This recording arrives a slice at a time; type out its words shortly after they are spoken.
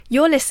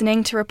You're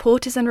listening to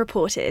Reporters and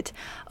Reported,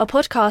 a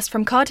podcast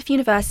from Cardiff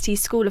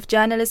University's School of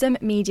Journalism,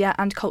 Media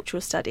and Cultural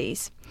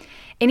Studies.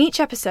 In each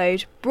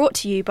episode, brought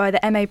to you by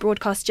the MA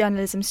Broadcast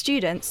Journalism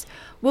students,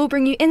 we'll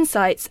bring you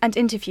insights and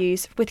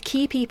interviews with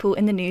key people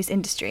in the news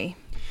industry.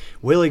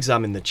 We'll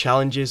examine the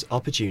challenges,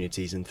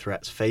 opportunities and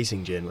threats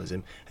facing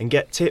journalism and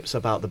get tips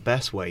about the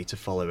best way to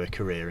follow a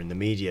career in the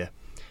media.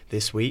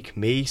 This week,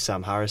 me,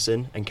 Sam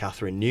Harrison and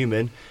Catherine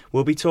Newman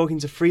will be talking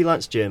to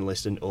freelance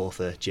journalist and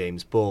author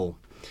James Ball.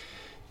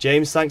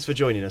 James, thanks for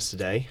joining us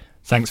today.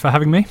 Thanks for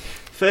having me.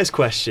 First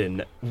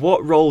question,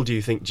 what role do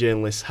you think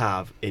journalists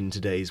have in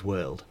today's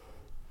world?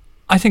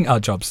 I think our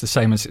job's the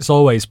same as it's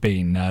always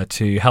been,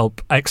 to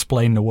help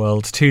explain the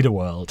world to the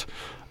world.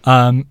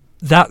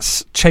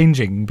 That's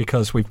changing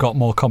because we've got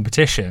more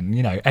competition.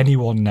 You know,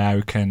 anyone now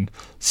can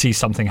see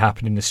something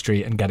happen in the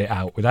street and get it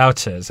out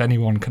without us.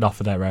 Anyone can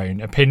offer their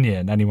own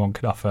opinion. Anyone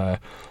can offer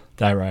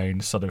their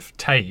own sort of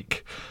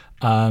take.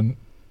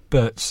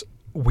 But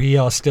we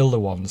are still the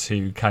ones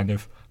who kind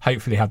of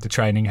hopefully have the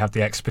training, have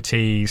the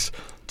expertise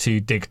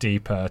to dig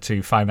deeper,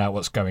 to find out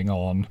what's going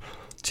on,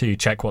 to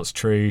check what's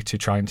true, to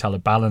try and tell a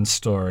balanced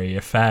story,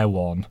 a fair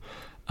one.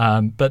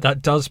 But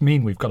that does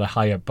mean we've got a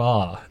higher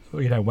bar.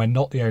 You know, we're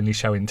not the only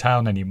show in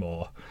town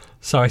anymore.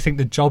 So I think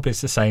the job is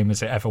the same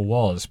as it ever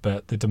was,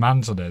 but the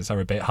demands on us are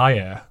a bit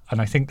higher.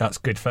 And I think that's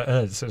good for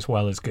us as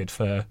well as good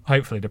for,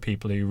 hopefully, the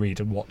people who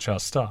read and watch our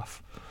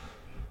stuff.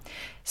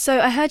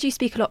 So I heard you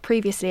speak a lot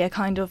previously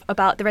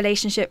about the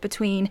relationship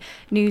between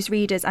news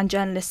readers and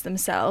journalists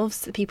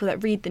themselves, the people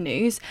that read the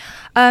news.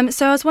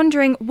 So I was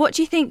wondering, what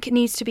do you think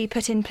needs to be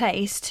put in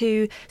place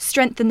to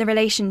strengthen the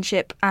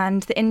relationship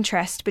and the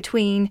interest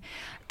between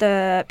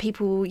the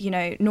people, you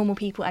know, normal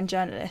people and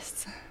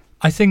journalists?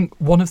 I think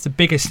one of the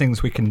biggest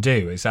things we can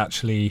do is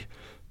actually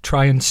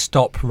try and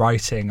stop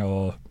writing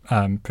or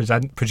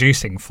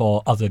producing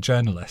for other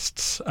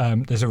journalists.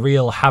 There's a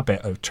real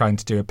habit of trying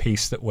to do a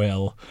piece that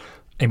will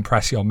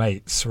impress your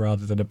mates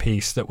rather than a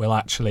piece that will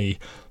actually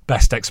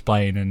best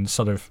explain and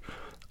sort of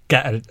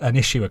get an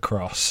issue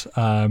across.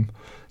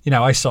 You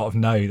know, I sort of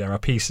know there are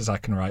pieces I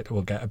can write that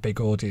will get a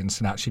big audience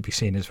and actually be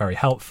seen as very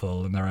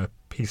helpful, and there are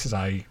pieces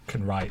I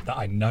can write that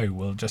I know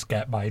will just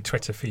get my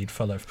Twitter feed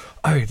full of,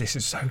 oh, this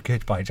is so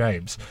good by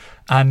James.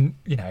 And,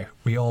 you know,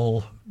 we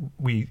all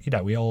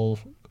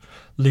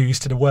lose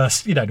to the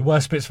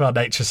worst bits of our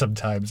nature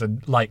sometimes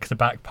and like the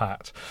back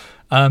pat.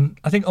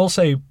 I think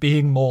also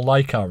being more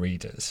like our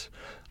readers.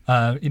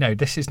 You know,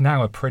 this is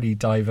now a pretty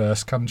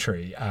diverse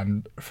country,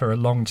 and for a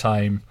long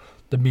time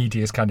the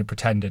media's kind of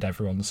pretended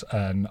everyone's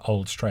an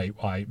old,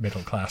 straight, white,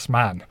 middle-class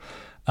man.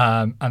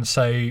 And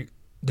so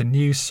the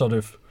news sort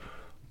of,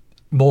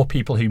 more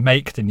people who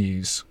make the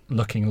news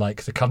looking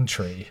like the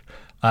country,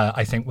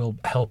 I think will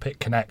help it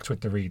connect with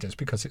the readers,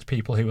 because it's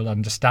people who will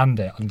understand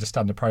it,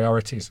 understand the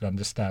priorities and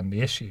understand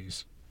the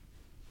issues.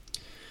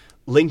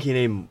 Linking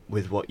in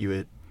with what you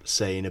were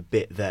saying a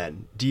bit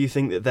then, do you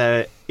think that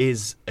there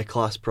is a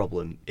class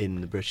problem in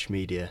the British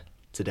media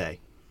today?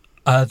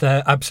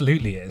 There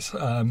absolutely is.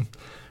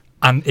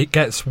 And it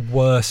gets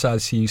worse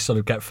as you sort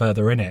of get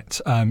further in it.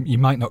 You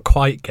might not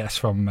quite guess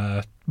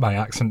from my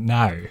accent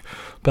now,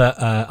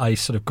 but I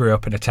sort of grew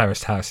up in a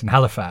terraced house in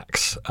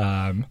Halifax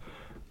and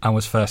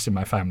was first in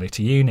my family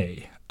to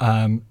uni,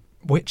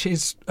 which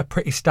is a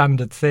pretty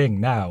standard thing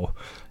now,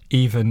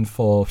 even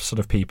for sort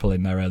of people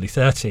in their early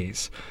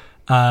 30s.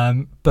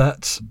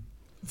 But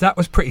that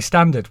was pretty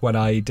standard when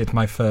I did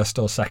my first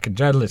or second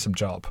journalism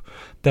job.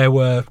 There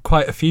were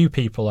quite a few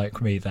people like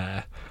me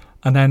there.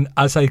 And then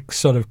as I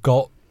sort of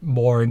got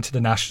more into the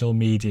national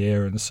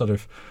media and sort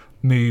of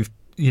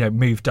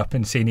moved up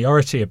in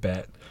seniority a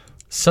bit,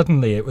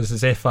 suddenly it was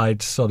as if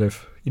I'd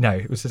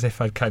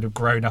kind of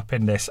grown up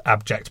in this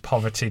abject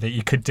poverty that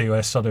you could do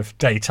a sort of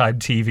daytime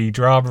TV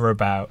drama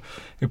about.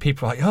 And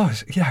people were like, oh,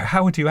 you know,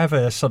 how would you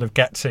ever sort of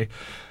get to...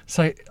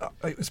 So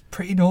it was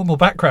pretty normal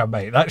background,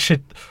 mate.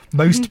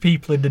 Most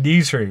people in the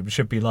newsroom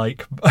should be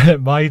like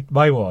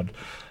my one.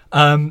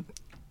 And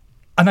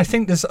I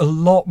think there's a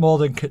lot more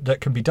that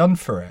can be done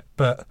for it.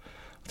 But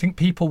I think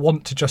people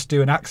want to just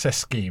do an access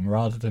scheme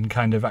rather than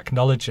kind of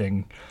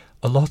acknowledging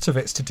a lot of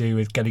it's to do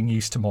with getting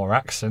used to more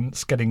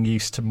accents, getting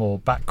used to more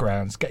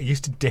backgrounds, getting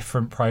used to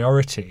different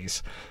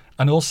priorities,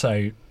 and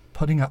also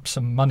putting up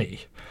some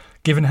money.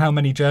 Given how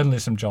many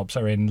journalism jobs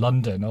are in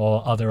London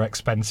or other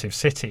expensive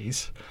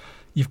cities,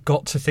 you've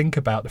got to think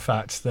about the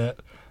fact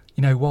that,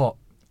 you know what,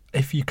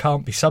 if you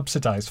can't be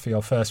subsidised for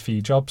your first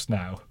few jobs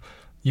now,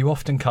 you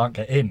often can't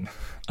get in,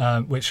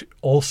 which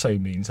also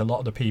means a lot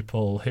of the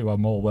people who are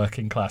more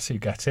working class who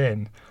get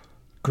in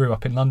grew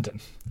up in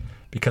London,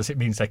 because it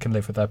means they can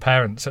live with their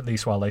parents at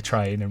least while they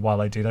train and while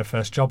they do their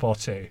first job or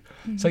two.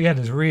 Mm-hmm. So yeah,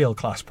 there's real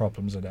class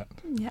problems in it.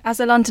 Yeah, as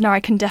a Londoner, I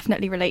can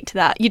definitely relate to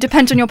that. You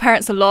depend on your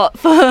parents a lot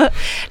for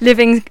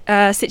living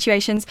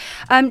situations.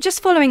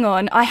 Just following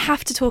on, I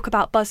have to talk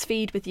about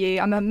BuzzFeed with you.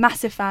 I'm a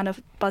massive fan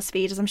of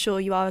BuzzFeed, as I'm sure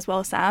you are as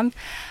well, Sam.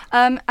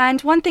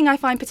 And one thing I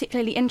find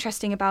particularly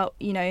interesting about,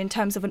 you know, in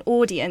terms of an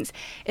audience,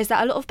 is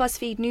that a lot of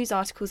BuzzFeed news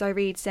articles I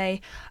read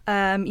say,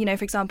 you know,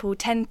 for example,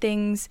 10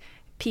 things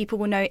people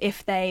will know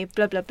if they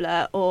blah, blah,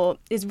 blah, or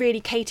is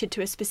really catered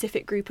to a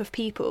specific group of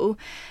people.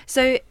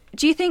 So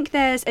do you think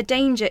there's a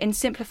danger in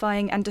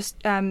simplifying and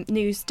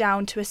news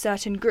down to a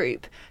certain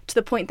group to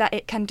the point that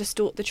it can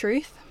distort the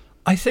truth?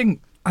 I think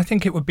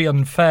it would be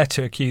unfair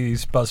to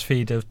accuse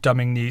BuzzFeed of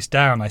dumbing news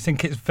down. I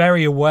think it's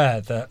very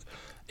aware that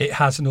it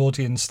has an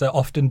audience that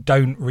often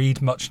don't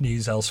read much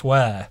news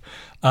elsewhere.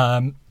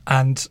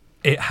 And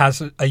it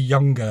has a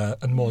younger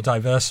and more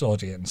diverse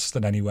audience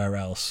than anywhere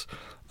else.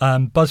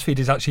 BuzzFeed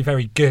is actually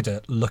very good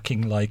at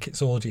looking like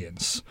its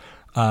audience.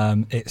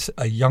 It's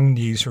a young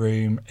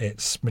newsroom.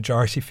 It's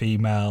majority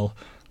female,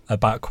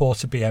 about a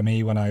quarter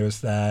BME when I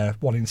was there,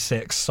 1 in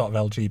 6 sort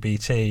of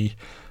LGBT.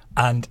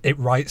 And it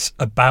writes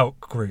about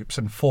groups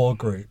and for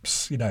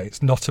groups.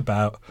 It's not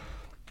about...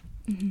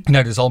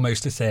 there's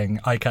almost a thing,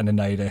 I kind of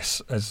know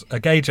this as a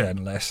gay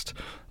journalist,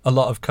 a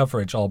lot of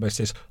coverage almost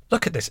is,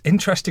 look at this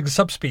interesting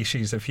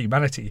subspecies of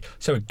humanity.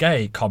 So a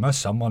gay,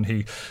 someone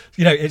who,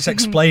 it's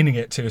explaining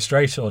it to a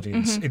straight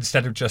audience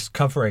instead of just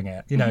covering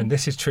it, and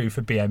this is true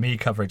for BME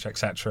coverage,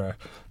 etc.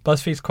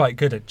 BuzzFeed's quite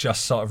good at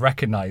just sort of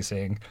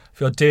recognising,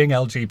 if you're doing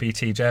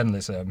LGBT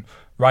journalism,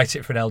 write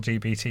it for an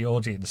LGBT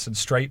audience and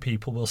straight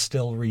people will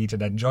still read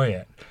and enjoy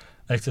it.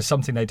 And if there's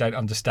something they don't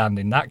understand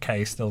in that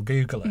case, they'll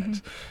Google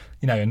it.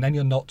 And then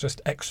you're not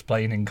just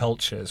explaining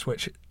cultures,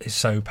 which is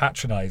so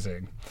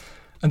patronising.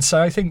 And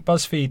so I think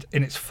BuzzFeed,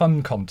 in its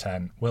fun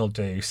content, will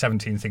do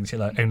 17 things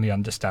you'll only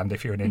understand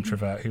if you're an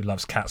introvert who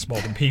loves cats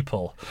more than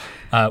people,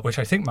 which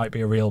I think might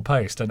be a real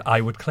post, and I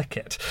would click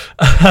it.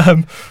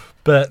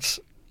 But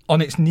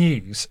on its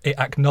news, it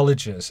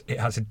acknowledges it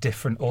has a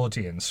different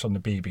audience from the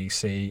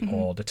BBC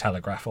or the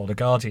Telegraph or the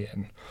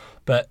Guardian,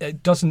 but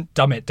it doesn't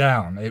dumb it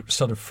down. It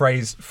sort of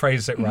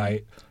phrases it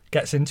right,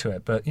 gets into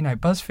it. But,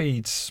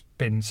 BuzzFeed's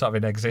been sort of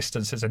in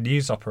existence as a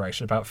news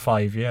operation about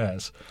 5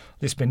 years.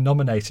 It's been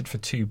nominated for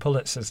 2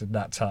 Pulitzers in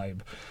that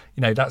time.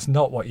 That's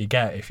not what you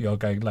get if you're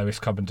going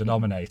lowest common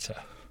denominator.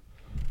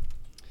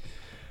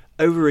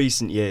 Over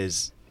recent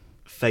years,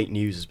 fake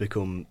news has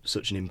become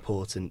such an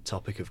important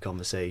topic of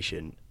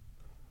conversation.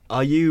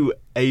 Are you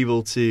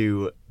able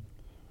to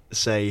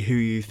say who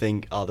you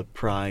think are the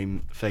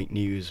prime fake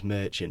news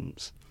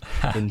merchants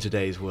in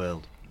today's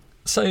world?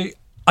 So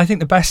I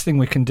think the best thing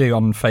we can do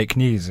on fake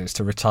news is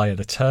to retire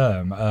the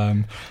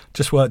term.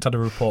 Just worked on a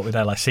report with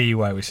LSE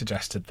where we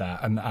suggested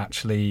that, and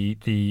actually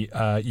the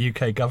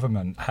UK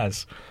government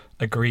has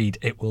agreed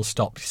it will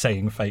stop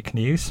saying fake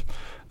news.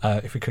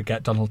 If we could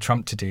get Donald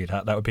Trump to do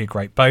that, that would be a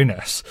great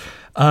bonus.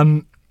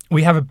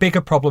 We have a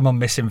bigger problem on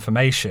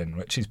misinformation,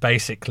 which is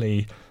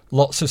basically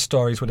lots of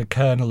stories with a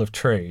kernel of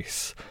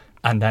truth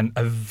and then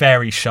a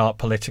very sharp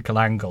political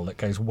angle that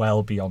goes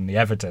well beyond the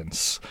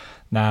evidence.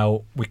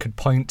 Now, we could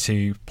point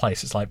to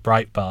places like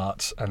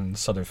Breitbart and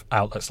sort of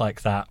outlets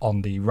like that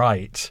on the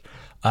right.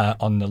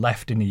 On the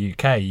left in the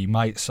UK, you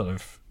might sort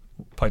of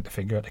point the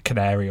finger at the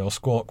Canary or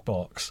Squawk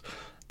Box.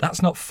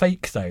 That's not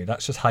fake, though.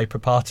 That's just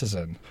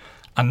hyper-partisan.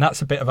 And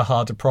that's a bit of a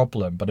harder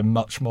problem, but a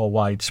much more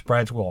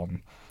widespread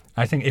one.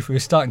 I think if we were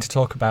starting to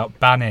talk about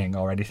banning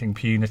or anything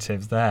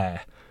punitive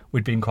there,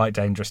 we'd be in quite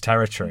dangerous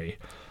territory.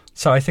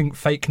 So I think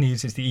fake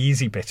news is the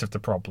easy bit of the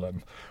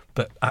problem,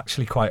 but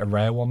actually quite a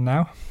rare one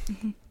now.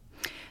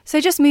 So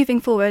just moving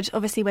forward,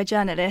 obviously we're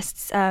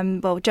journalists,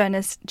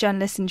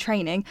 journalists in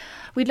training.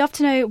 We'd love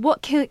to know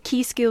what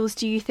key skills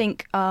do you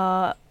think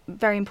are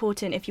very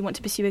important if you want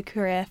to pursue a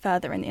career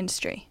further in the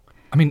industry?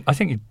 I mean, I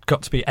think you've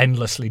got to be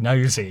endlessly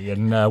nosy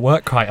and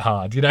work quite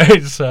hard.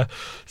 It's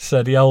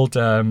so the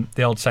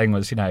old saying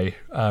was,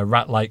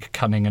 rat-like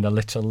cunning and a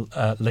little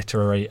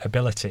literary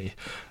ability,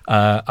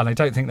 and I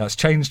don't think that's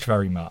changed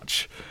very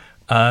much.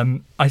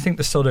 I think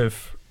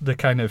the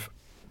kind of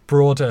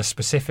broader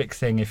specific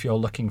thing, if you're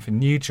looking for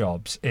new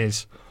jobs,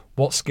 is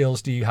what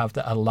skills do you have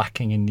that are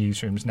lacking in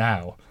newsrooms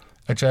now?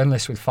 A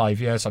journalist with 5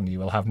 years on you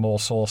will have more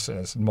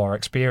sources and more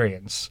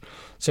experience.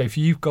 So if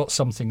you've got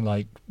something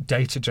like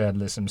data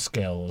journalism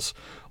skills,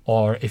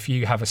 or if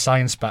you have a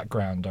science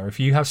background, or if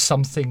you have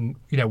something,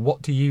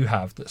 what do you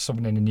have that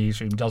someone in a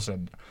newsroom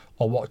doesn't?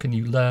 Or what can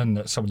you learn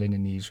that someone in a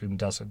newsroom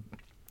doesn't?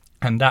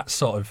 And that's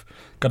sort of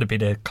got to be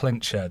the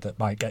clincher that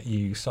might get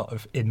you sort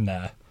of in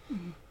there.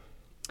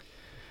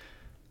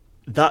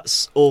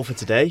 That's all for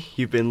today.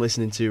 You've been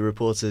listening to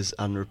Reporters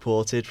and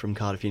Reported from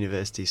Cardiff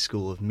University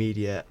School of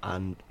Media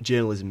and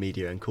Journalism,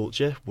 Media and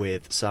Culture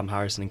with Sam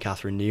Harrison and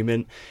Catherine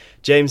Newman.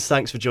 James,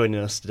 thanks for joining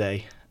us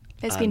today.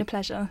 It's been a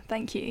pleasure.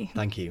 Thank you.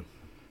 Thank you.